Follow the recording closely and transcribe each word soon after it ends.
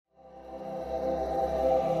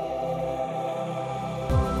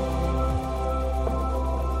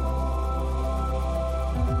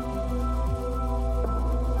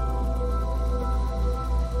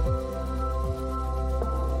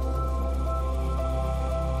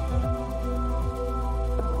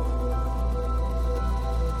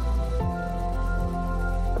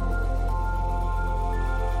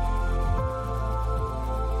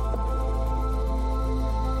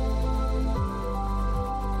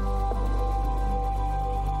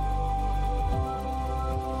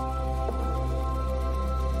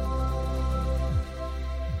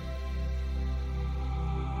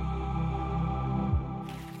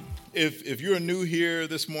If you're new here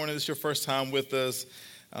this morning, this is your first time with us,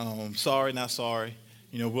 sorry, not sorry.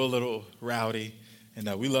 We're a little rowdy, and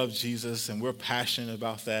we love Jesus, and we're passionate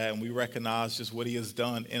about that, and we recognize just what he has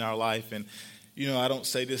done in our life. And, I don't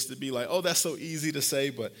say this to be like, oh, that's so easy to say,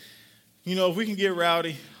 but, if we can get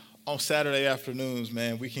rowdy on Saturday afternoons,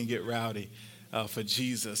 man, we can get rowdy for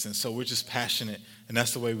Jesus. And so we're just passionate, and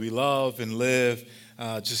that's the way we love and live.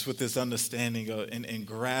 Just with this understanding and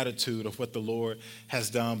gratitude of what the Lord has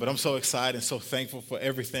done. But I'm so excited and so thankful for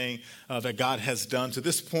everything that God has done to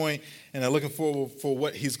this point, and I'm looking forward for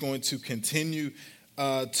what he's going to continue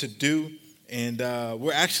to do. And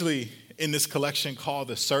we're actually in this collection called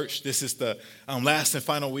The Search. This is the last and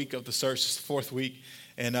final week of The Search, it's the fourth week.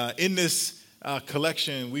 And in this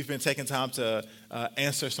collection, we've been taking time to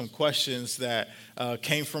answer some questions that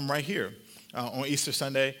came from right here. On Easter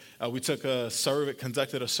Sunday, we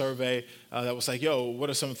conducted a survey that was like, what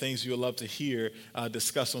are some things you would love to hear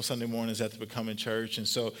discussed on Sunday mornings at the Becoming Church? And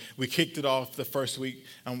so we kicked it off the first week,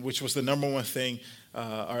 which was the number one thing,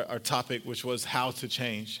 our topic, which was how to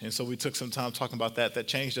change. And so we took some time talking about that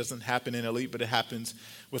change doesn't happen in Elite, but it happens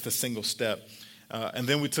with a single step. And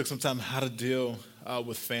then we took some time how to deal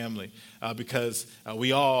with family, because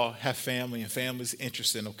we all have family, and family's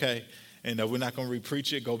interesting, okay? And we're not going to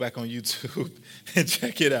re-preach it. Go back on YouTube and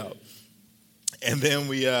check it out. And then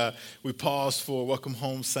we paused for Welcome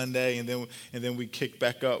Home Sunday, and then we kicked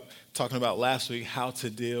back up talking about last week how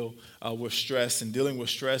to deal with stress. And dealing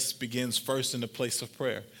with stress begins first in the place of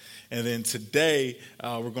prayer. And then today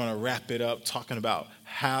we're going to wrap it up talking about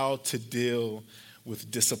how to deal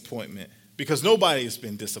with disappointment, because nobody has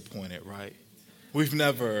been disappointed, right? We've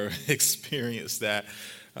never experienced that.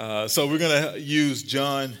 So we're going to use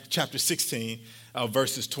John chapter 16,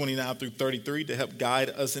 verses 29 through 33 to help guide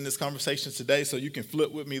us in this conversation today. So you can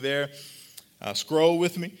flip with me there, scroll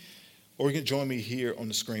with me, or you can join me here on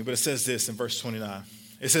the screen. But it says this in verse 29.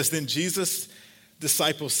 It says, "Then Jesus'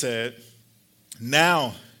 disciples said,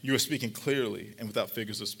 'Now you are speaking clearly and without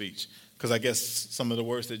figures of speech.'" Because I guess some of the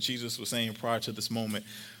words that Jesus was saying prior to this moment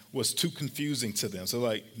was too confusing to them.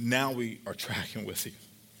 So now we are tracking with you.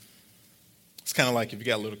 It's kind of like if you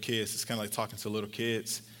got little kids, it's kind of like talking to little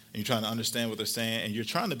kids, and you're trying to understand what they're saying, and you're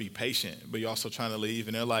trying to be patient, but you're also trying to leave,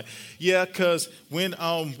 and they're like, yeah, because when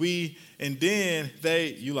we, and then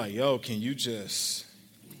you like, can you just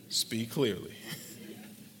speak clearly?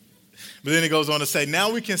 But then it goes on to say,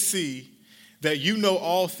 "Now we can see that you know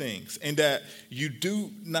all things, and that you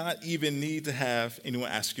do not even need to have anyone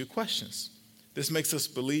ask you questions. This makes us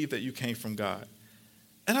believe that you came from God."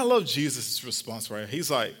 And I love Jesus' response right here.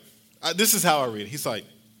 He's like, this is how I read it. He's like,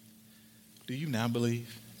 "Do you now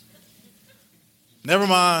believe? Never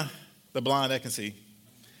mind the blind that can see.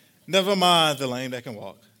 Never mind the lame that can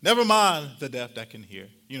walk. Never mind the deaf that can hear.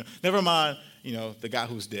 Never mind, the guy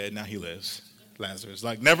who's dead, now he lives, Lazarus.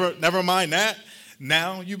 Never mind that.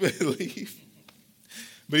 Now you believe."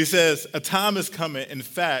 But he says, "A time is coming, in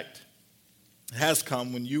fact, has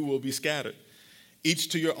come, when you will be scattered, each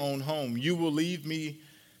to your own home. You will leave me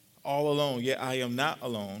all alone, yet I am not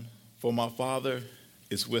alone, for my Father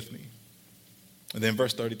is with me." And then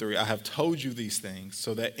verse 33, "I have told you these things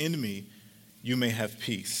so that in me you may have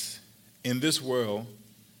peace. In this world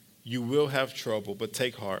you will have trouble, but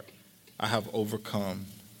take heart. I have overcome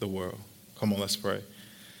the world." Come on, let's pray.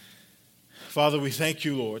 Father, we thank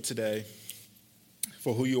you, Lord, today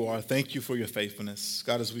for who you are. Thank you for your faithfulness.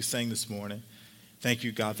 God, as we sang this morning, thank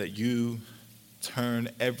you, God, that you turn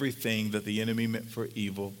everything that the enemy meant for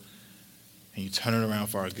evil, and you turn it around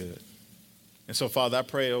for our good. And so, Father, I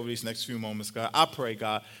pray over these next few moments, God, I pray,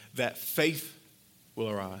 God, that faith will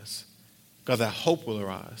arise. God, that hope will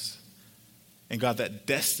arise. And God, that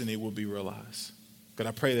destiny will be realized. God,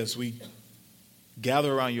 I pray that as we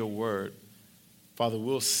gather around your word, Father,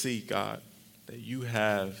 we'll see, God, that you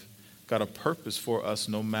have, God, a purpose for us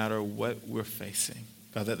no matter what we're facing.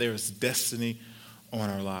 God, that there is destiny on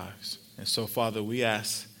our lives. And so, Father, we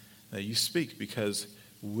ask that you speak, because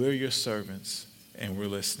we're your servants and we're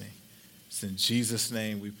listening. It's in Jesus'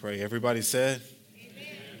 name we pray. Everybody said?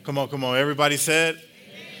 Amen. Come on. Everybody said?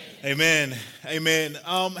 Amen. Amen.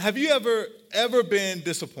 Have you ever been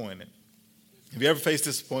disappointed? Have you ever faced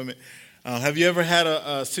disappointment? Have you ever had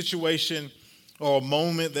a situation or a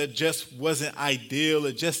moment that just wasn't ideal?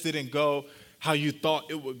 It just didn't go how you thought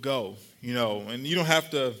it would go, and you don't have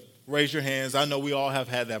to raise your hands. I know we all have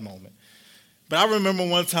had that moment. But I remember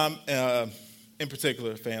one time in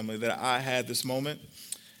particular, family, that I had this moment.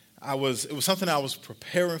 It was something I was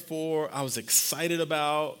preparing for. I was excited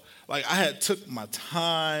about. I had took my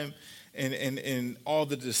time and all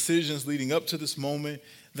the decisions leading up to this moment.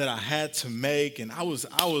 that I had to make. And I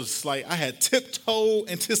was like, I had tiptoe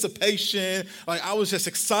anticipation. Like I was just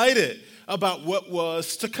excited about what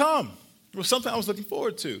was to come. It was something I was looking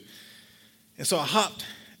forward to. And so I hopped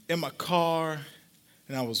in my car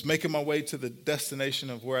and I was making my way to the destination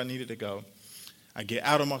of where I needed to go. I get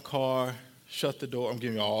out of my car, shut the door. I'm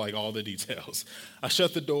giving you all the details. I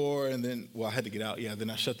shut the door and then, I had to get out. Yeah, then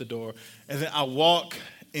I shut the door. And then I walk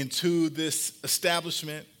into this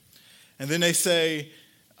establishment and then they say,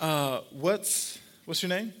 what's your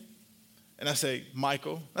name? And I say,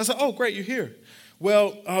 Michael. I said, oh, great, you're here.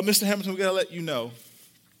 Well, Mr. Hamilton, we got to let you know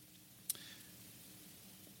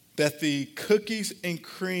that the cookies and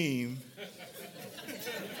cream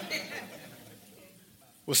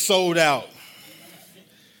was sold out.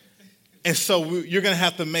 And so you're going to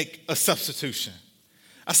have to make a substitution.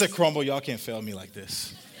 I said, Crumble, y'all can't fail me like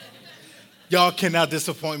this. Y'all cannot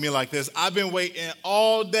disappoint me like this. I've been waiting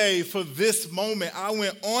all day for this moment. I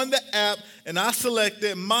went on the app and I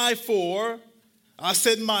selected my four. I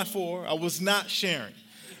said my four. I was not sharing.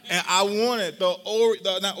 And I wanted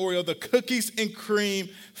the cookies and cream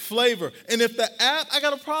flavor. And if the app, I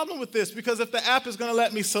got a problem with this because if the app is going to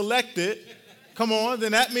let me select it, come on,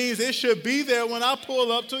 then that means it should be there when I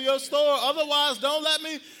pull up to your store. Otherwise, don't let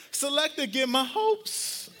me select it, get my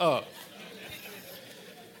hopes up.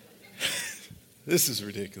 This is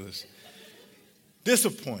ridiculous.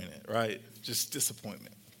 Disappointed, right? Just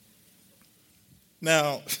disappointment.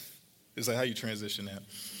 Now, it's like how you transition that.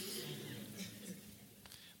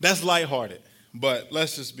 That's lighthearted, but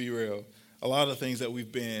let's just be real. A lot of the things that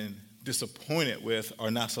we've been disappointed with are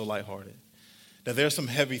not so lighthearted. That there's some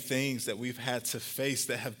heavy things that we've had to face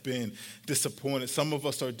that have been disappointed. Some of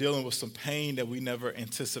us are dealing with some pain that we never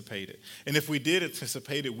anticipated. And if we did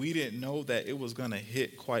anticipate it, we didn't know that it was going to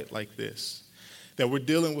hit quite like this. That we're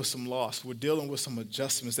dealing with some loss. We're dealing with some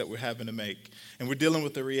adjustments that we're having to make. And we're dealing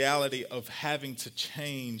with the reality of having to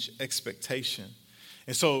change expectation.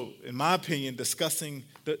 And so, in my opinion, discussing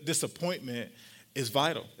the disappointment is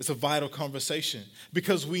vital. It's a vital conversation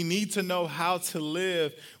because we need to know how to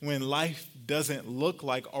live when life doesn't look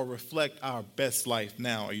like or reflect our best life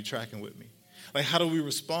now. Are you tracking with me? Like, how do we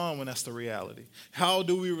respond when that's the reality? How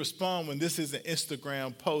do we respond when this is an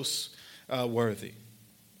Instagram post worthy?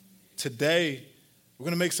 Today, we're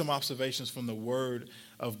going to make some observations from the Word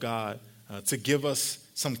of God to give us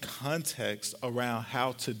some context around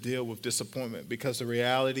how to deal with disappointment, because the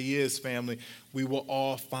reality is, family, we will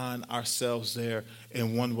all find ourselves there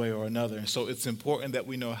in one way or another. And so it's important that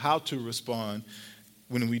we know how to respond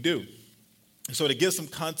when we do. And so to give some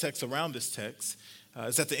context around this text,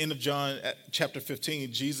 it's at the end of John chapter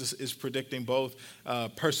 15. Jesus is predicting both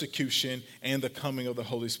persecution and the coming of the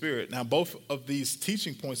Holy Spirit. Now, both of these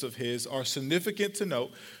teaching points of his are significant to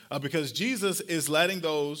note because Jesus is letting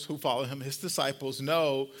those who follow him, his disciples,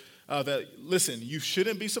 know that, listen, you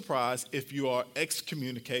shouldn't be surprised if you are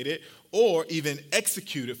excommunicated or even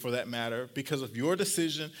executed, for that matter, because of your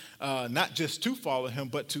decision not just to follow him,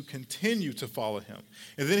 but to continue to follow him.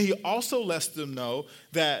 And then he also lets them know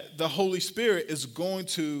that the Holy Spirit is going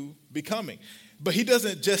to be coming. But he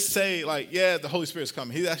doesn't just say, like, yeah, the Holy Spirit's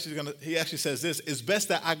coming. He actually says this: it's best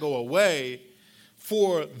that I go away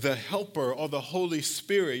for the helper or the Holy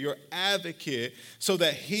Spirit, your advocate, so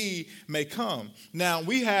that he may come. Now,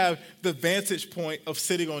 we have the vantage point of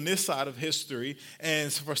sitting on this side of history,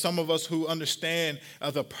 and for some of us who understand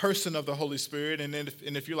the person of the Holy Spirit, and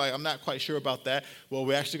if you're like, I'm not quite sure about that, well,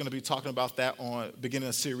 we're actually going to be talking about that on beginning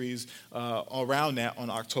a series around that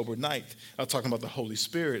on October 9th, talking about the Holy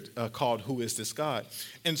Spirit called Who Is This God?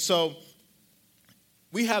 And so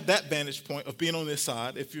we have that vantage point of being on this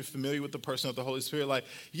side. If you're familiar with the person of the Holy Spirit, like,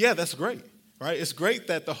 yeah, that's great, right? It's great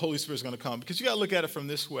that the Holy Spirit is going to come, because you got to look at it from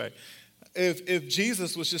this way. If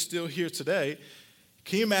Jesus was just still here today,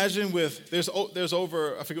 can you imagine there's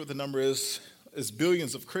over, I forget what the number is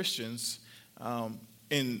billions of Christians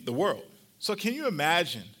in the world. So can you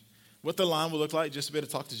imagine what the line would look like just to be able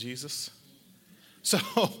to talk to Jesus? So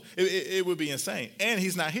it would be insane. And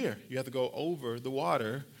he's not here. You have to go over the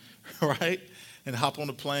water, right? And hop on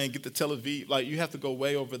the plane, get to Tel Aviv. Like, you have to go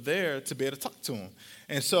way over there to be able to talk to him.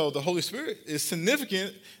 And so the Holy Spirit is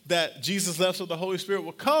significant that Jesus left so the Holy Spirit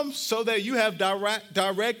will come so that you have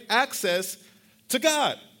direct access to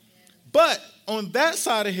God. But on that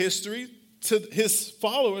side of history, to his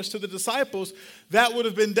followers, to the disciples, that would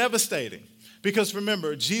have been devastating. Because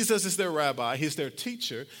remember, Jesus is their rabbi, he's their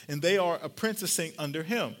teacher, and they are apprenticing under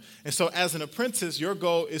him. And so as an apprentice, your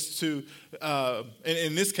goal is to,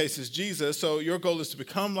 in this case, it's Jesus. So your goal is to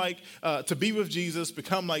become like, to be with Jesus,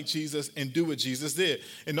 become like Jesus, and do what Jesus did.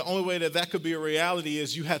 And the only way that that could be a reality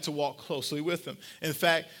is you had to walk closely with him. In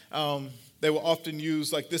fact, they will often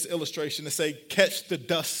use like this illustration to say, catch the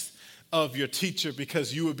dust of your teacher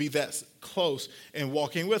because you would be that close and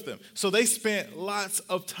walking with him. So they spent lots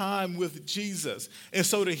of time with Jesus. And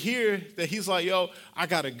so to hear that he's like, yo, I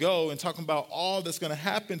got to go, and talking about all that's going to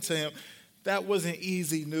happen to him, that wasn't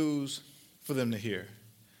easy news for them to hear.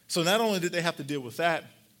 So not only did they have to deal with that,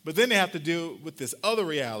 but then they have to deal with this other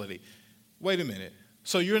reality. Wait a minute.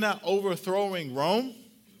 So you're not overthrowing Rome?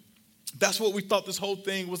 That's what we thought this whole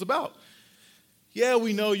thing was about. Yeah,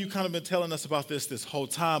 we know you kind of been telling us about this whole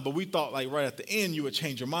time, but we thought like right at the end you would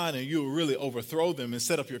change your mind and you would really overthrow them and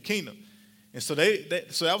set up your kingdom. And so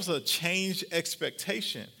so that was a changed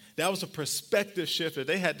expectation. That was a perspective shift that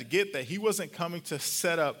they had to get, that he wasn't coming to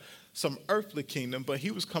set up some earthly kingdom, but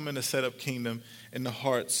he was coming to set up kingdom in the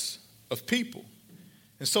hearts of people.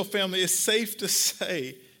 And so, family, it's safe to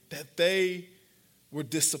say that they were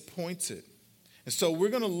disappointed. And so we're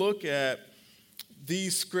going to look at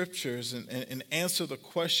these scriptures and answer the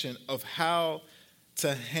question of how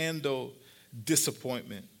to handle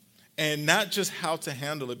disappointment. And not just how to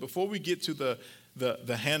handle it. Before we get to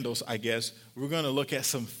the handles, I guess, we're going to look at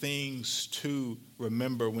some things to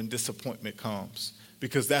remember when disappointment comes,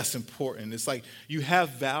 because that's important. It's like you have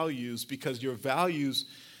values because your values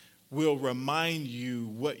will remind you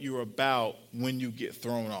what you're about when you get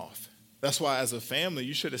thrown off. That's why as a family,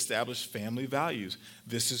 you should establish family values.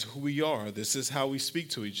 This is who we are. This is how we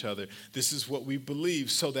speak to each other. This is what we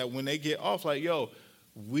believe, so that when they get off, like, yo,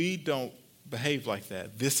 we don't behave like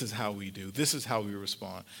that. This is how we do. This is how we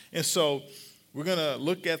respond. And so we're going to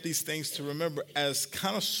look at these things to remember as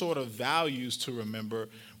kind of sort of values to remember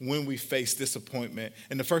when we face disappointment.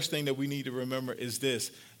 And the first thing that we need to remember is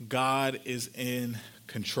this: God is in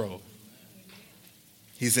control.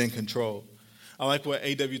 He's in control. I like what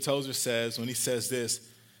A.W. Tozer says when he says this: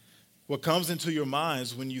 what comes into your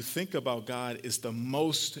minds when you think about God is the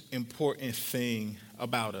most important thing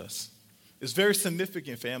about us. It's very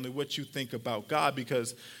significant, family, what you think about God,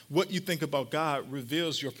 because what you think about God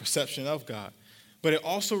reveals your perception of God. But it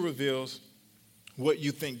also reveals what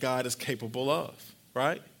you think God is capable of,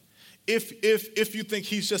 right? If you think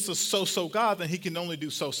he's just a so-so God, then he can only do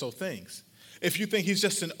so-so things. If you think he's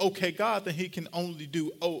just an okay God, then he can only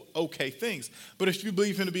do okay things. But if you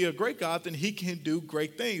believe him to be a great God, then he can do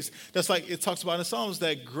great things. That's like it talks about in Psalms,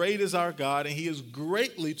 that great is our God and he is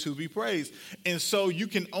greatly to be praised. And so you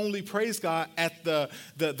can only praise God at the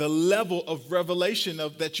level of revelation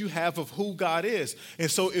that you have of who God is.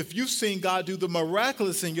 And so if you've seen God do the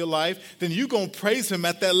miraculous in your life, then you're going to praise him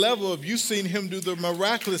at that level of you've seen him do the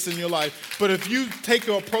miraculous in your life. But if you take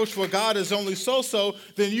your approach where God is only so-so,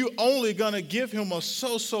 then you're only going to give him a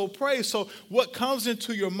so-so praise. So what comes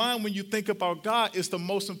into your mind when you think about God is the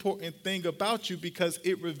most important thing about you, because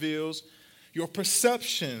it reveals your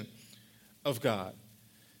perception of God.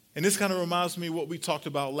 And this kind of reminds me of what we talked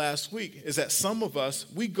about last week, is that some of us,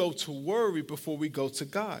 we go to worry before we go to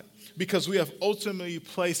God, because we have ultimately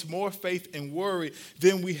placed more faith in worry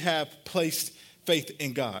than we have placed faith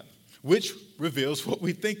in God, which reveals what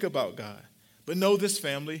we think about God. But know this,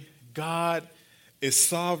 family: God is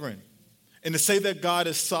sovereign. And to say that God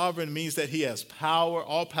is sovereign means that he has power,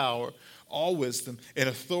 all wisdom, and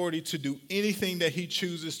authority to do anything that he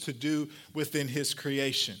chooses to do within his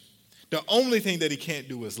creation. The only thing that he can't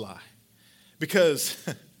do is lie. Because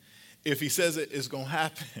if he says it, it's going to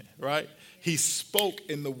happen, right? He spoke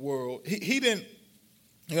in the world. He didn't,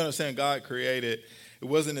 you understand, God created. It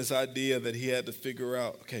wasn't his idea that he had to figure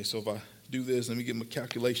out, okay, so if I do this, let me get my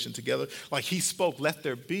calculation together. Like, he spoke, let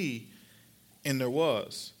there be, and there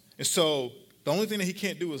was. And so the only thing that he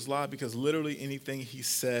can't do is lie, because literally anything he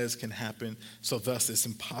says can happen. So thus it's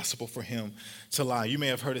impossible for him to lie. You may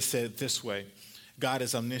have heard it said this way: God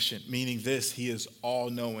is omniscient, meaning this: he is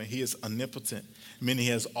all-knowing. He is omnipotent, meaning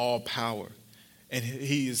he has all power. And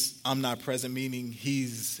he is omnipresent, meaning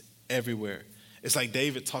he's everywhere. It's like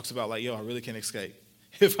David talks about, like, yo, I really can't escape.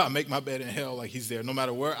 If I make my bed in hell, like, he's there. No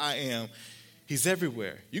matter where I am, he's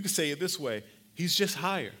everywhere. You could say it this way: he's just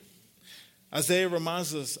higher. Isaiah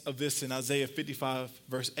reminds us of this in Isaiah 55,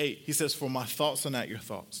 verse 8. He says, for my thoughts are not your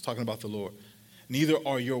thoughts, talking about the Lord. Neither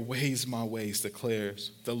are your ways my ways,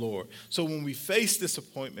 declares the Lord. So when we face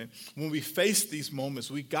disappointment, when we face these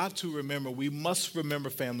moments, we got to remember, we must remember,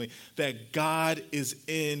 family, that God is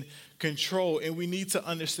in control. And we need to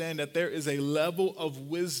understand that there is a level of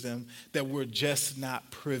wisdom that we're just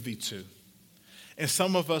not privy to. And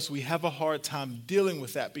some of us, we have a hard time dealing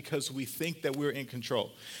with that because we think that we're in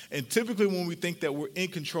control. And typically when we think that we're in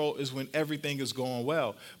control is when everything is going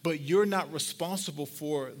well. But you're not responsible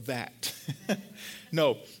for that.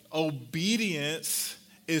 No, obedience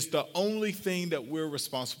is the only thing that we're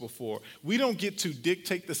responsible for. We don't get to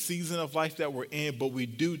dictate the season of life that we're in, but we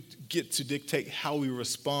do get to dictate how we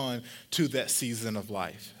respond to that season of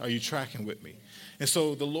life. Are you tracking with me? And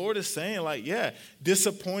so the Lord is saying, like, yeah,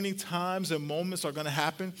 disappointing times and moments are going to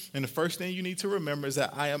happen. And the first thing you need to remember is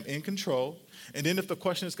that I am in control. And then if the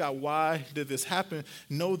question is, God, why did this happen?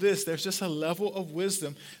 Know this, there's just a level of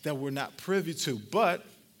wisdom that we're not privy to. But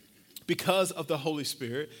because of the Holy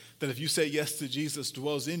Spirit, that if you say yes to Jesus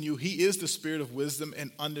dwells in you, he is the spirit of wisdom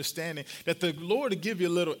and understanding, that the Lord will give you a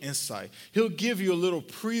little insight. He'll give you a little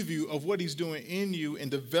preview of what he's doing in you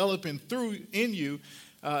and developing through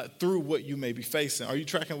what you may be facing. Are you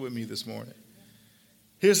tracking with me this morning?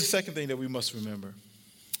 Here's the second thing that we must remember.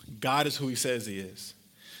 God is who he says he is.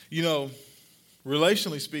 You know,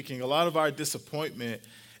 relationally speaking, a lot of our disappointment,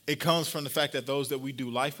 it comes from the fact that those that we do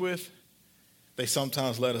life with, they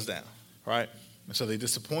sometimes let us down, right? And so they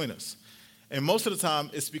disappoint us. And most of the time,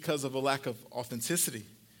 it's because of a lack of authenticity.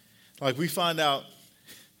 Like we find out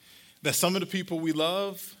that some of the people we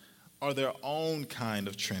love are their own kind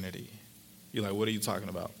of Trinity. You're like, what are you talking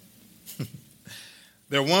about?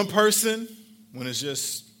 They're one person when it's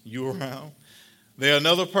just you around. They're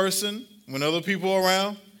another person when other people are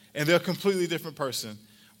around. And they're a completely different person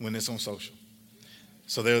when it's on social.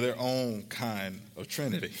 So they're their own kind of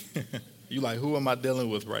Trinity. You're like, who am I dealing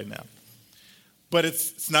with right now? But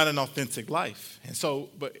it's not an authentic life. And so,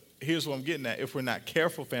 but here's what I'm getting at. If we're not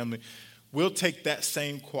careful, family, we'll take that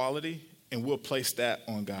same quality and we'll place that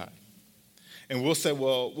on God. And we'll say,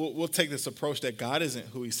 well, we'll take this approach that God isn't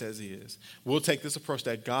who he says he is. We'll take this approach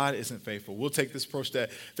that God isn't faithful. We'll take this approach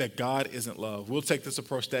that God isn't love. We'll take this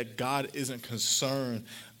approach that God isn't concerned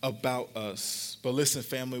about us. But listen,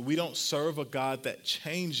 family, we don't serve a God that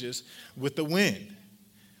changes with the wind.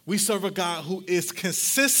 We serve a God who is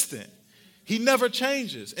consistent. He never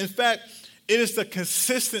changes. In fact, it is the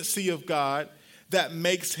consistency of God that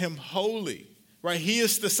makes him holy. Right? He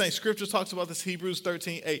is the same. Scripture talks about this, Hebrews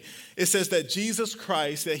 13:8. It says that Jesus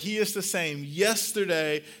Christ, that he is the same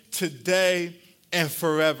yesterday, today, and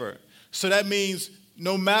forever. So that means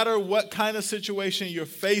no matter what kind of situation you're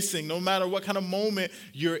facing, no matter what kind of moment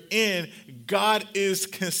you're in, God is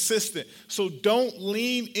consistent. So don't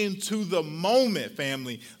lean into the moment,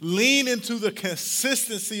 family. Lean into the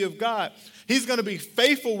consistency of God. He's going to be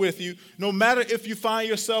faithful with you no matter if you find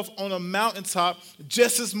yourself on a mountaintop,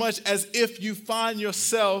 just as much as if you find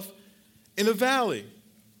yourself in a valley.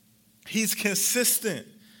 He's consistent.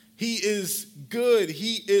 He is good.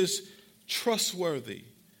 He is trustworthy.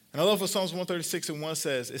 And I love what Psalms 136:1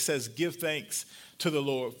 says. It says, give thanks to the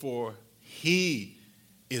Lord for he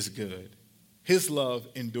is good. His love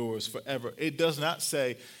endures forever. It does not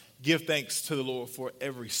say, give thanks to the Lord for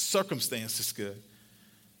every circumstance is good.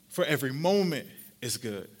 For every moment is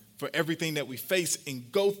good. For everything that we face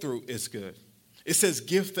and go through is good. It says,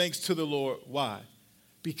 give thanks to the Lord. Why?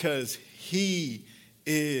 Because he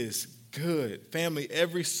is good. Family,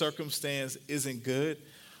 every circumstance isn't good,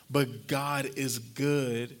 but God is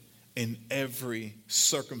good in every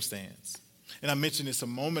circumstance. And I mentioned this a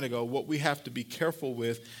moment ago. What we have to be careful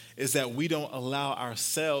with is that we don't allow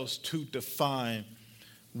ourselves to define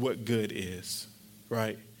what good is,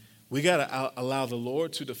 right? We got to allow the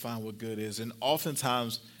Lord to define what good is. And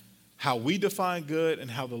oftentimes, how we define good and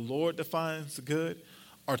how the Lord defines good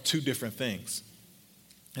are two different things.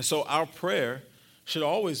 And so our prayer should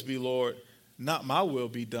always be, Lord, not my will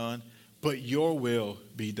be done, but your will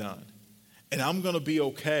be done. And I'm going to be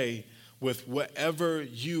okay with whatever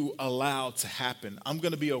you allow to happen. I'm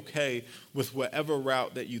going to be okay with whatever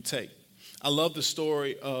route that you take. I love the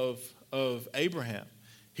story of Abraham.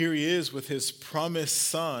 Here he is with his promised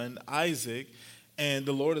son, Isaac, and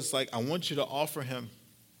the Lord is like, I want you to offer him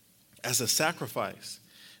as a sacrifice.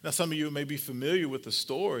 Now, some of you may be familiar with the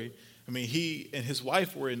story. I mean, he and his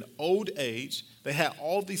wife were in old age. They had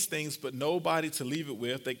all these things, but nobody to leave it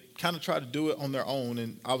with. They kind of tried to do it on their own,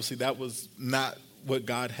 and obviously that was not what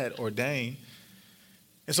God had ordained.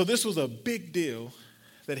 And so this was a big deal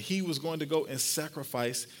that he was going to go and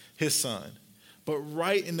sacrifice his son. But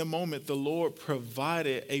right in the moment, the Lord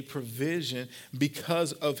provided a provision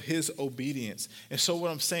because of his obedience. And so what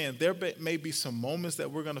I'm saying, there may be some moments that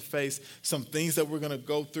we're going to face, some things that we're going to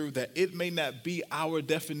go through that it may not be our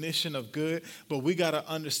definition of good, but we got to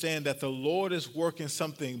understand that the Lord is working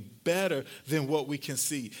something better than what we can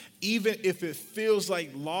see. Even if it feels like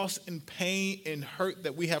loss and pain and hurt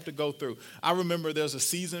that we have to go through. I remember there's a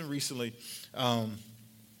season recently,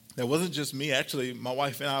 that wasn't just me. Actually, my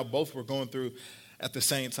wife and I both were going through at the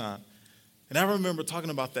same time. And I remember talking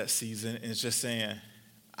about that season and just saying,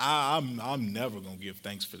 I'm never going to give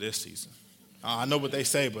thanks for this season. I know what they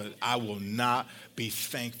say, but I will not be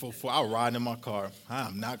thankful for, I'll ride in my car.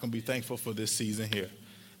 I'm not going to be thankful for this season here.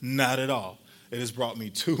 Not at all. It has brought me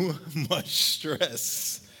too much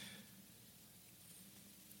stress.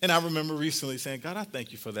 And I remember recently saying, God, I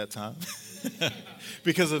thank you for that time.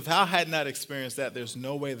 Because if I had not experienced that, there's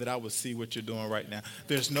no way that I would see what you're doing right now.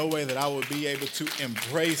 There's no way that I would be able to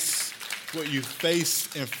embrace what you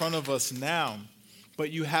face in front of us now. But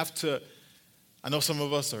you have to, I know some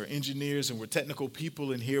of us are engineers and we're technical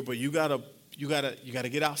people in here, but you gotta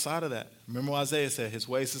get outside of that. Remember what Isaiah said, his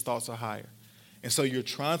ways, his thoughts are higher. And so you're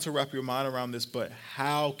trying to wrap your mind around this, but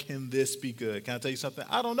how can this be good? Can I tell you something?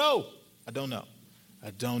 I don't know.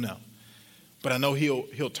 But I know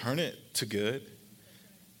he'll turn it to good.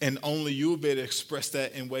 And only you will be able to express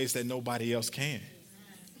that in ways that nobody else can.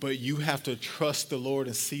 But you have to trust the Lord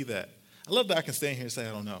and see that. I love that I can stand here and say,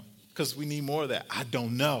 I don't know. Because we need more of that. I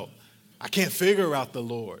don't know. I can't figure out the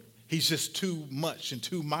Lord. He's just too much and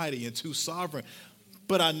too mighty and too sovereign.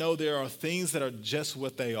 But I know there are things that are just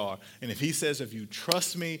what they are. And if he says, if you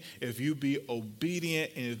trust me, if you be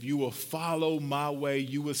obedient, and if you will follow my way,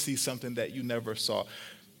 you will see something that you never saw.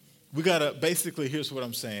 We got to, basically, here's what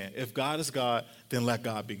I'm saying. If God is God, then let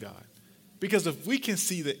God be God. Because if we can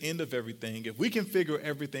see the end of everything, if we can figure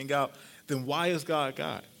everything out, then why is God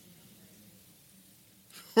God?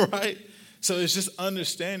 Right? So it's just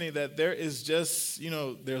understanding that there is just,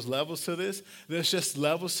 there's levels to this. There's just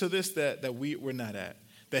levels to this that we're not at,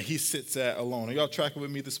 that he sits at alone. Are y'all tracking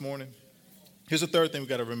with me this morning? Here's the third thing we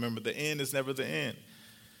got to remember. The end is never the end.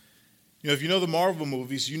 If you know the Marvel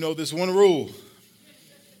movies, you know this one rule.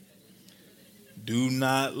 Do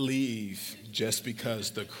not leave just because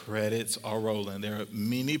the credits are rolling. There are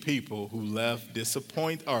many people who left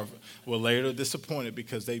disappointed or were later disappointed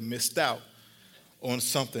because they missed out on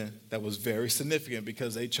something that was very significant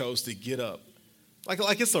because they chose to get up.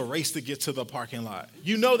 Like it's a race to get to the parking lot.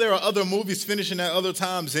 There are other movies finishing at other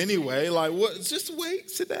times anyway. Like, what? Just wait,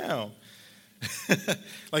 sit down.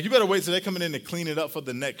 Like, you better wait till they're coming in to clean it up for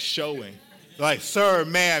the next showing. Like, sir,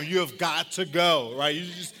 ma'am, you have got to go, right?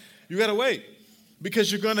 You got to wait.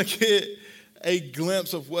 Because you're going to get a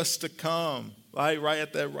glimpse of what's to come, right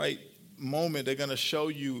at that right moment. They're going to show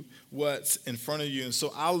you what's in front of you. And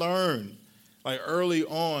so I learned early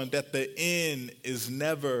on that the end is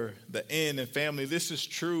never the end. And family, this is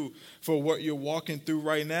true for what you're walking through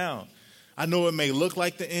right now. I know it may look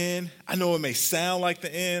like the end. I know it may sound like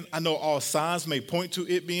the end. I know all signs may point to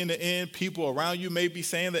it being the end. People around you may be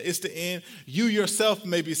saying that it's the end. You yourself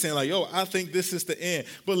may be saying I think this is the end.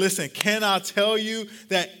 But listen, can I tell you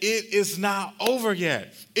that it is not over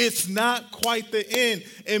yet? It's not quite the end.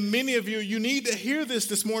 And many of you need to hear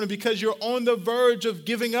this morning because you're on the verge of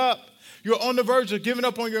giving up. You're on the verge of giving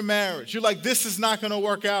up on your marriage. You're like, this is not going to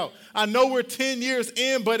work out. I know we're 10 years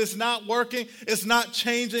in, but it's not working. It's not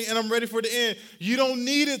changing, and I'm ready for the end. You don't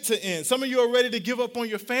need it to end. Some of you are ready to give up on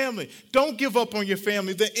your family. Don't give up on your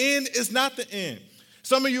family. The end is not the end.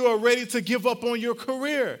 Some of you are ready to give up on your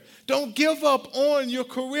career. Don't give up on your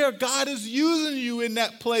career. God is using you in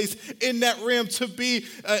that place, in that realm, to be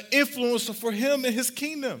an influencer for him and his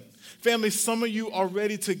kingdom. Family, some of you are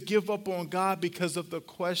ready to give up on God because of the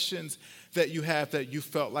questions that you have that you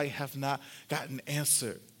felt like have not gotten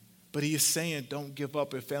answered. But he is saying, don't give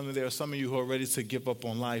up. And family, there are some of you who are ready to give up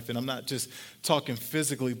on life. And I'm not just talking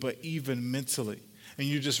physically, but even mentally. And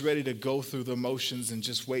you're just ready to go through the motions and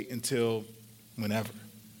just wait until whenever.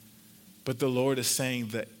 But the Lord is saying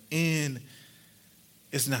the end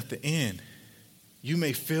is not the end. You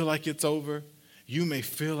may feel like it's over. You may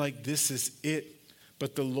feel like this is it.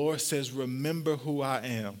 But the Lord says, remember who I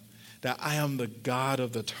am, that I am the God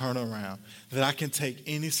of the turnaround, that I can take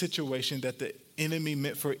any situation that the enemy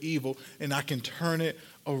meant for evil and I can turn it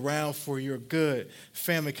around for your good.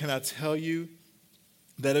 Family, can I tell you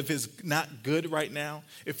that if it's not good right now,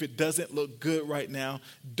 if it doesn't look good right now,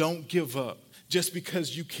 don't give up. Just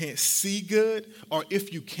because you can't see good, or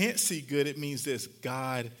if you can't see good, it means this: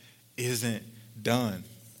 God isn't done.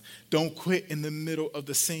 Don't quit in the middle of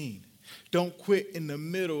the scene. Don't quit in the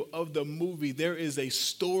middle of the movie. There is a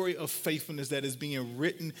story of faithfulness that is being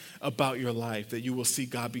written about your life, that you will see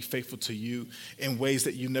God be faithful to you in ways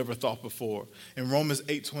that you never thought before. In Romans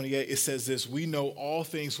 8:28, it says this: we know all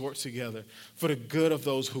things work together for the good of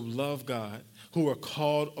those who love God, who are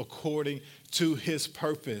called according to his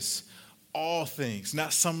purpose. All things,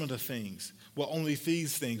 not some of the things. Well, only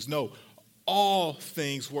these things. No, all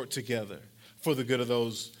things work together for the good of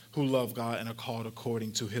those who love God and are called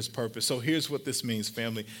according to his purpose. So here's what this means,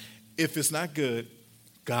 family. If it's not good,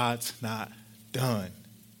 God's not done.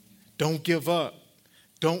 Don't give up.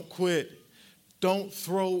 Don't quit. Don't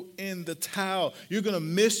throw in the towel. You're going to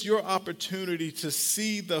miss your opportunity to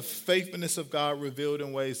see the faithfulness of God revealed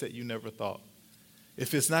in ways that you never thought.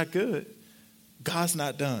 If it's not good, God's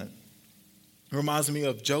not done. It reminds me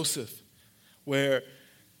of Joseph, where,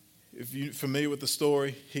 if you're familiar with the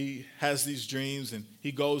story, he has these dreams and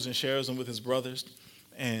he goes and shares them with his brothers,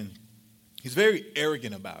 and he's very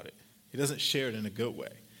arrogant about it. He doesn't share it in a good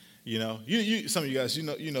way. You know, some of you guys,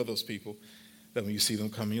 you know those people that when you see them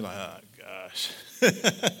coming, you're like, oh gosh.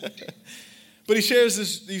 But he shares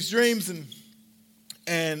these dreams,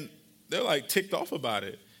 and they're like ticked off about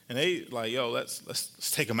it, and they like, yo,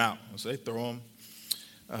 let's take them out. So they throw them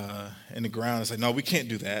in the ground. It's like, no, we can't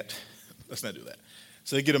do that. Let's not do that.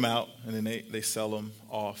 So they get him out, and then they sell him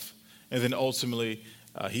off. And then ultimately,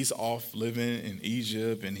 he's off living in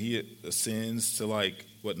Egypt, and he ascends to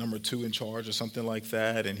number 2 in charge or something like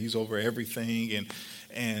that, and he's over everything.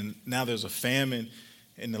 And now there's a famine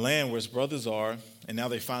in the land where his brothers are, and now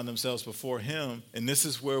they find themselves before him. And this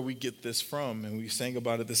is where we get this from, and we sang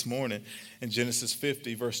about it this morning in Genesis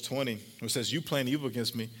 50, verse 20, where it says, you planned evil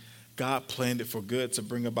against me. God planned it for good to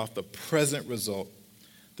bring about the present result,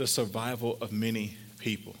 the survival of many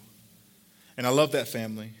people. And I love that,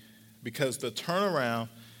 family, because the turnaround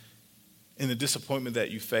and the disappointment that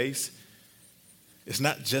you face is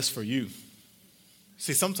not just for you.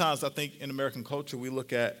 See, sometimes I think in American culture we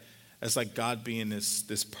look at as like God being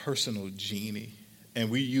this personal genie, and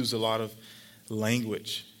we use a lot of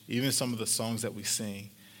language, even some of the songs that we sing,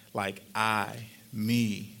 like I,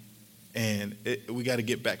 me, and we got to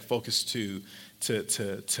get back focused to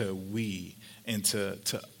we and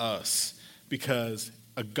to us, because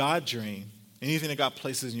a God dream, anything that God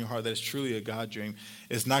places in your heart that is truly a God dream,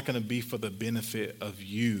 is not going to be for the benefit of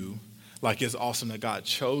you. Like, it's awesome that God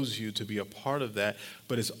chose you to be a part of that,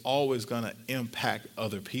 but it's always going to impact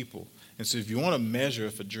other people. And so if you want to measure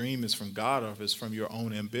if a dream is from God or if it's from your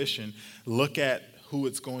own ambition, look at who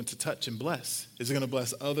it's going to touch and bless. Is it going to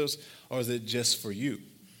bless others, or is it just for you?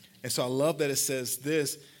 And so I love that it says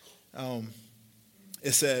this.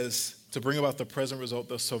 It says, to bring about the present result,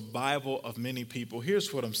 the survival of many people.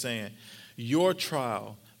 Here's what I'm saying. Your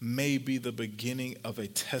trial may be the beginning of a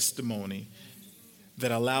testimony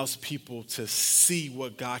that allows people to see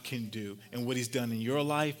what God can do and what he's done in your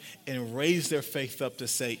life, and raise their faith up to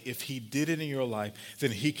say, if he did it in your life,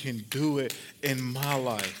 then he can do it in my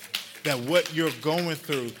life. That what you're going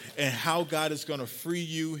through and how God is going to free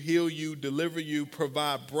you, heal you, deliver you,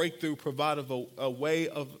 provide breakthrough, provide a way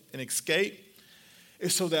of an escape,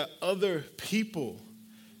 is so that other people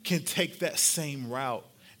can take that same route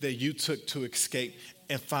that you took to escape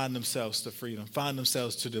and find themselves to freedom, find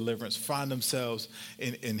themselves to deliverance, find themselves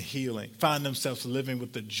in healing, find themselves living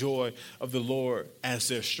with the joy of the Lord as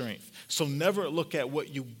their strength. So never look at what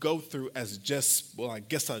you go through as just, well, I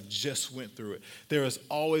guess I just went through it. There is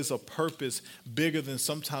always a purpose bigger than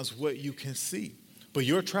sometimes what you can see. But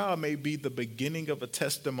your trial may be the beginning of a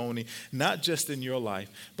testimony, not just in your life,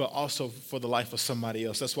 but also for the life of somebody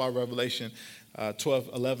else. That's why Revelation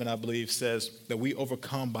 12:11, I believe, says that we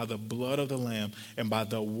overcome by the blood of the Lamb and by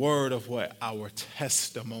the word of what? Our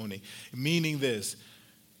testimony. Meaning this,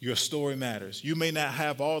 your story matters. You may not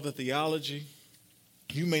have all the theology.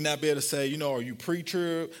 You may not be able to say, are you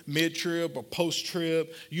pre-trib, mid-trib, or post-trib?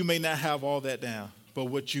 You may not have all that down. But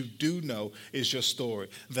what you do know is your story,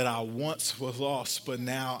 that I once was lost, but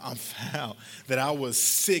now I'm found, that I was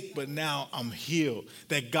sick, but now I'm healed,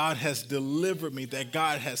 that God has delivered me, that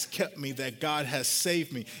God has kept me, that God has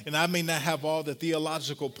saved me. And I may not have all the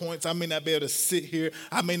theological points. I may not be able to sit here.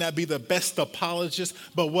 I may not be the best apologist,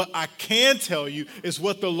 but what I can tell you is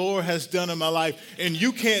what the Lord has done in my life. And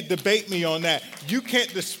you can't debate me on that. You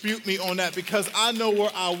can't dispute me on that, because I know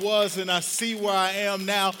where I was and I see where I am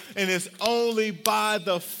now, and it's only by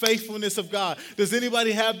the faithfulness of God. Does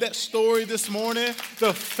anybody have that story this morning?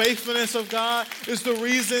 The faithfulness of God is the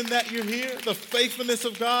reason that you're here. The faithfulness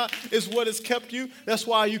of God is what has kept you. That's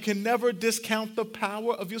why you can never discount the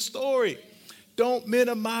power of your story. Don't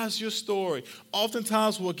minimize your story.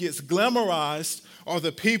 Oftentimes what gets glamorized are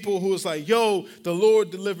the people who is like, yo, the Lord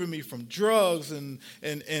delivered me from drugs and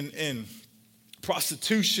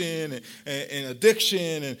prostitution and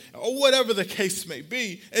addiction or whatever the case may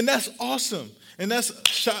be. And that's awesome. And that's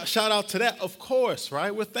shout out to that, of course,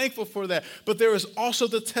 right? We're thankful for that. But there is also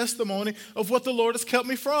the testimony of what the Lord has kept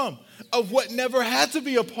me from, of what never had to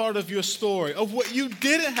be a part of your story, of what you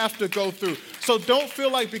didn't have to go through. So don't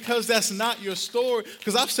feel like because that's not your story,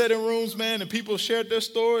 because I've sat in rooms, man, and people shared their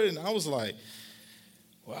story, and I was like,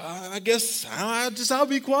 well, I guess I'll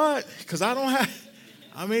be quiet, because I don't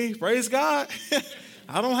have, praise God.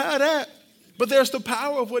 I don't have that. But there's the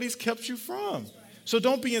power of what he's kept you from. So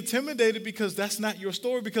don't be intimidated because that's not your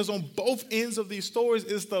story, because on both ends of these stories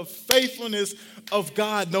is the faithfulness of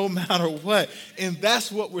God no matter what. And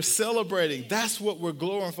that's what we're celebrating. That's what we're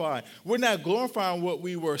glorifying. We're not glorifying what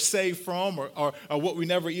we were saved from or what we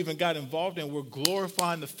never even got involved in. We're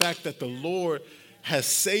glorifying the fact that the Lord has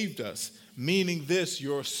saved us, meaning this,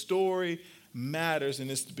 your story matters,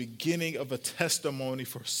 and it's the beginning of a testimony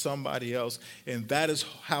for somebody else. And that is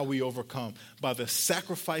how we overcome, by the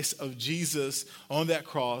sacrifice of Jesus on that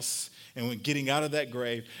cross and when getting out of that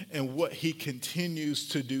grave, and what he continues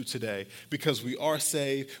to do today, because we are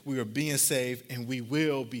saved, we are being saved, and we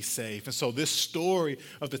will be saved. And so this story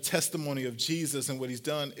of the testimony of Jesus and what he's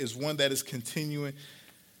done is one that is continuing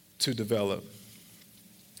to develop.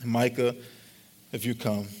 Micah, if you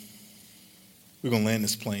come, we're going to land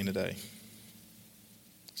this plane today.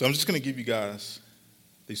 So I'm just going to give you guys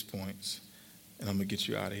these points, and I'm going to get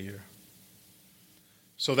you out of here.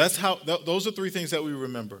 So that's how, those are three things that we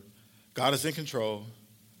remember. God is in control.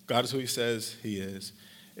 God is who he says he is.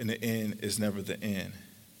 And the end is never the end.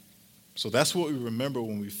 So that's what we remember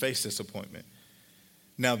when we face disappointment.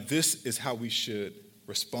 Now, this is how we should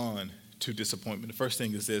respond to disappointment. The first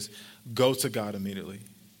thing is this: go to God immediately,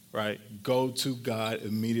 right? Go to God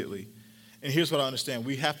immediately. And here's what I understand.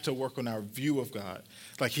 We have to work on our view of God.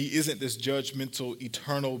 Like, he isn't this judgmental,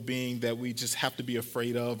 eternal being that we just have to be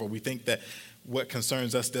afraid of, or we think that what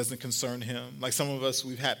concerns us doesn't concern him. Like some of us,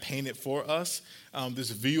 we've had painted for us this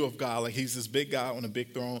view of God, like he's this big guy on a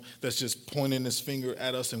big throne that's just pointing his finger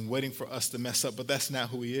at us and waiting for us to mess up. But that's not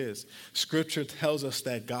who he is. Scripture tells us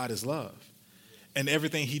that God is love, and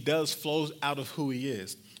everything he does flows out of who he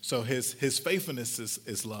is. So his faithfulness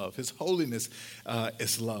is love. His holiness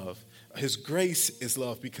is love. His grace is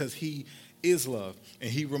love, because he is love.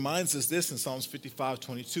 And he reminds us this in Psalms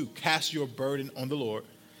 55:22. Cast your burden on the Lord,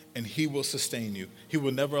 and he will sustain you. He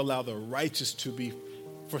will never allow the righteous to be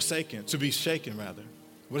forsaken, to be shaken, rather.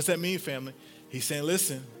 What does that mean, family? He's saying,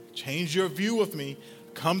 listen, change your view of me.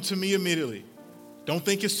 Come to me immediately. Don't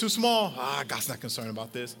think it's too small. God's not concerned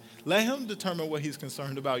about this. Let him determine what he's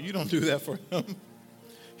concerned about. You don't do that for him.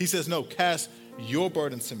 He says, no, cast your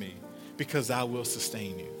burdens to me, because I will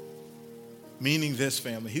sustain you. Meaning this,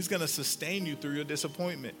 family, he's going to sustain you through your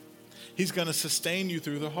disappointment. He's going to sustain you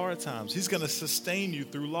through the hard times. He's going to sustain you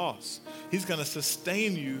through loss. He's going to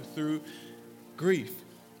sustain you through grief.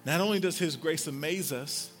 Not only does his grace amaze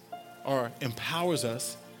us or empowers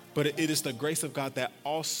us, but it is the grace of God that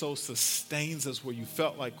also sustains us where you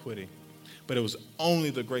felt like quitting. But it was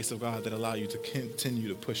only the grace of God that allowed you to continue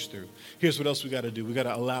to push through. Here's what else we got to do. We got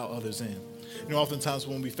to allow others in. You know, oftentimes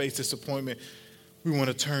when we face disappointment, we want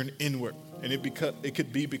to turn inward. And it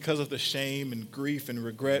could be because of the shame and grief and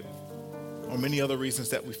regret, or many other reasons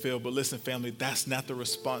that we feel. But listen, family, that's not the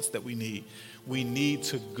response that we need. We need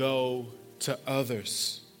to go to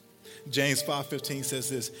others. James 5:15 says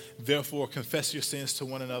this: therefore, confess your sins to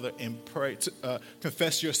one another and pray.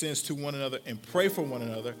 Confess your sins to one another and pray for one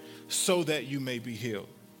another, so that you may be healed.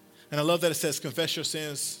 And I love that it says, confess your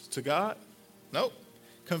sins to God. Nope.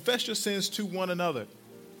 Confess your sins to one another.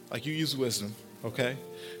 Like, you use wisdom, okay?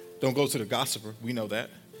 Don't go to the gossiper. We know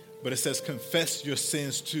that. But it says, confess your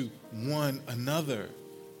sins to one another.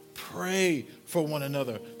 Pray for one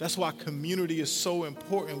another. That's why community is so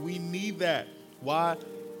important. We need that. Why?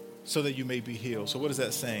 So that you may be healed. So what is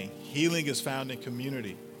that saying? Healing is found in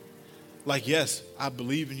community. Like, yes, I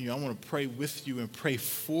believe in you. I want to pray with you and pray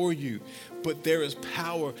for you. But there is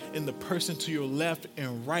power in the person to your left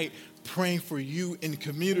and right praying for you in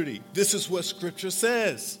community. This is what Scripture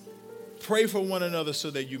says. Pray for one another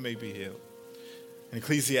so that you may be healed. In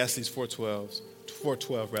Ecclesiastes 4:12,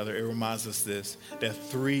 it reminds us this, that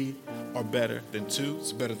 3 are better than 2.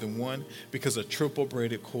 It's better than 1, because a triple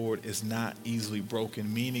braided cord is not easily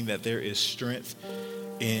broken, meaning that there is strength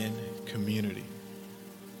in community.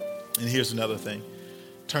 And here's another thing.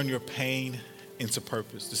 Turn your pain into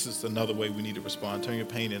purpose. This is another way we need to respond. Turn your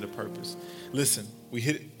pain into purpose. Listen, we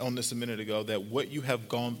hit on this a minute ago that what you have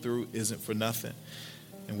gone through isn't for nothing.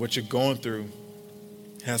 And what you're going through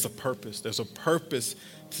has a purpose. There's a purpose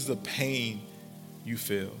to the pain you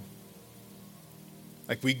feel.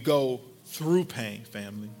 Like we go through pain,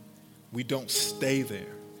 family. We don't stay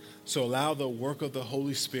there. So allow the work of the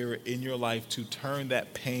Holy Spirit in your life to turn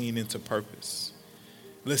that pain into purpose.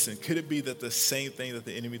 Listen, could it be that the same thing that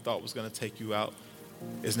the enemy thought was going to take you out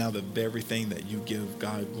is now the very thing that you give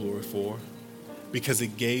God glory for? Because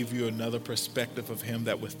it gave you another perspective of him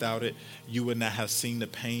that without it, you would not have seen the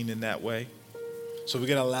pain in that way. So we're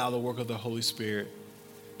going to allow the work of the Holy Spirit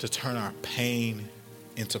to turn our pain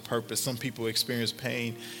into purpose. Some people experience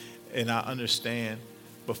pain, and I understand,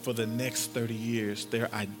 but for the next 30 years,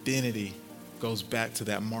 their identity goes back to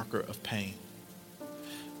that marker of pain.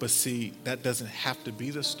 But see, that doesn't have to be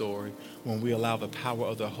the story when we allow the power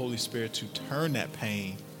of the Holy Spirit to turn that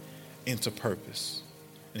pain into purpose.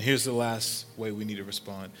 And here's the last way we need to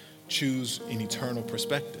respond. Choose an eternal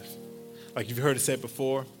perspective. Like you've heard it said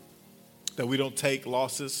before, that we don't take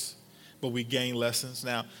losses, but we gain lessons.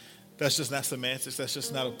 Now, that's just not semantics. That's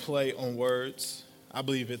just not a play on words. I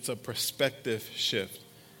believe it's a perspective shift.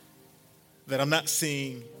 That I'm not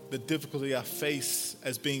seeing the difficulty I face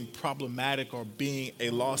as being problematic or being a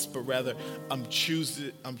loss, but rather I'm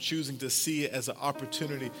choosing to see it as an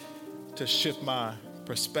opportunity to shift my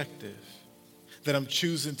perspective. That I'm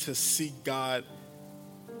choosing to see God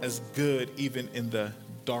as good even in the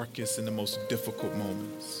darkest and the most difficult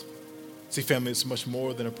moments. See, family, it's much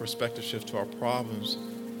more than a perspective shift to our problems,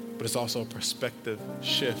 but it's also a perspective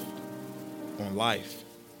shift on life.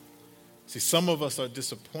 See, some of us are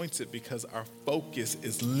disappointed because our focus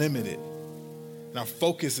is limited. And our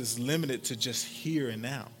focus is limited to just here and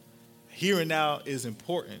now. Here and now is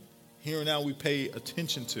important. Here and now we pay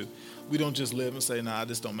attention to. We don't just live and say, nah,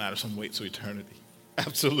 this don't matter, so I'm wait till eternity.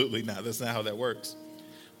 Absolutely not. That's not how that works.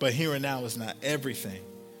 But here and now is not everything.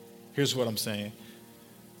 Here's what I'm saying.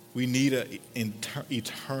 We need an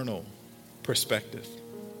eternal perspective.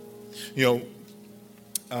 You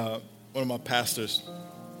know, one of my pastors,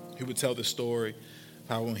 he would tell this story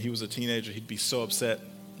how when he was a teenager, he'd be so upset.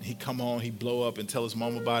 He'd come home, he'd blow up and tell his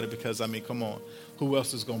mom about it because, I mean, come on. Who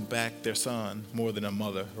else is going to back their son more than a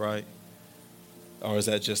mother, right? Or is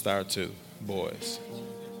that just our two boys?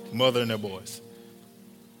 Mother and their boys.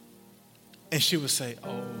 And she would say,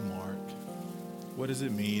 oh, Mark, what does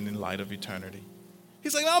it mean in light of eternity?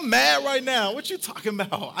 He's like, I'm mad right now. What you talking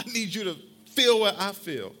about? I need you to feel what I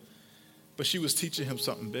feel. But she was teaching him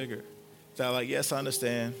something bigger. That like, yes, I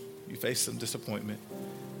understand. You face some disappointment.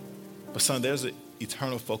 But son, there's an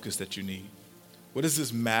eternal focus that you need. What does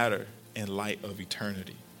this matter in light of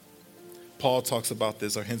eternity? Paul talks about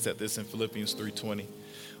this or hints at this in Philippians 3:20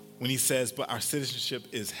 when he says, but our citizenship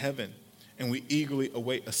is heaven, and we eagerly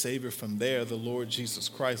await a Savior from there, the Lord Jesus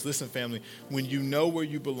Christ. Listen, family, when you know where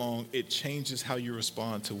you belong, it changes how you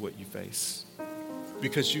respond to what you face.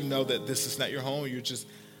 Because you know that this is not your home, you're just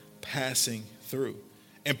passing through.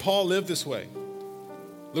 And Paul lived this way.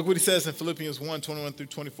 Look what he says in Philippians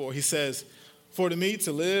 1:21-24. He says, for to me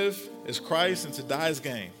to live is Christ and to die is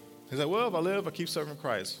gain. He's like, well, if I live, I keep serving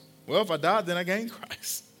Christ. Well, if I die, then I gain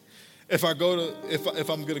Christ. If I'm going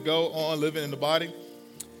to go on living in the body,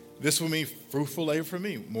 this will mean fruitful labor for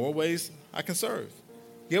me. More ways I can serve.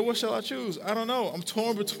 Yet what shall I choose? I don't know. I'm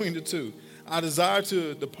torn between the two. I desire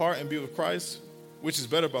to depart and be with Christ, which is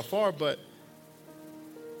better by far, but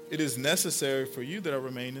it is necessary for you that I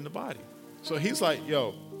remain in the body. So he's like,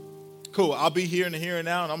 yo, cool, I'll be here in the here and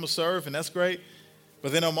now, and I'm going to serve, and that's great.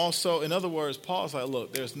 But then I'm also, in other words, Paul's like,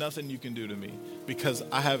 look, there's nothing you can do to me because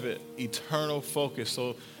I have an eternal focus.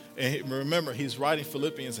 So, and remember, he's writing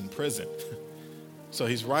Philippians in prison. So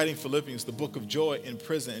he's writing Philippians, the book of joy, in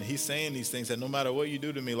prison, and he's saying these things that no matter what you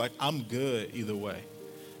do to me, like, I'm good either way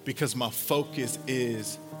because my focus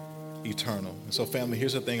is eternal. And so, family,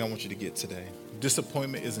 here's the thing I want you to get today.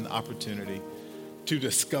 Disappointment is an opportunity to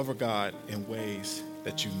discover God in ways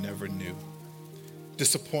that you never knew.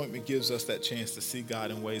 Disappointment gives us that chance to see God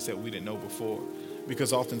in ways that we didn't know before.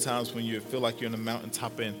 Because oftentimes when you feel like you're in a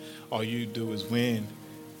mountaintop and all you do is win,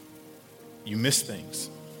 you miss things.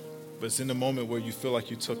 But it's in the moment where you feel like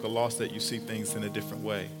you took a loss that you see things in a different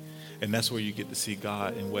way. And that's where you get to see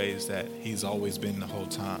God in ways that he's always been the whole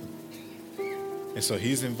time. And so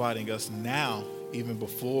he's inviting us now, even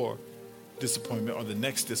before disappointment or the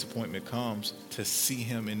next disappointment comes, to see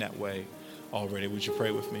him in that way already. Would you pray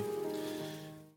with me?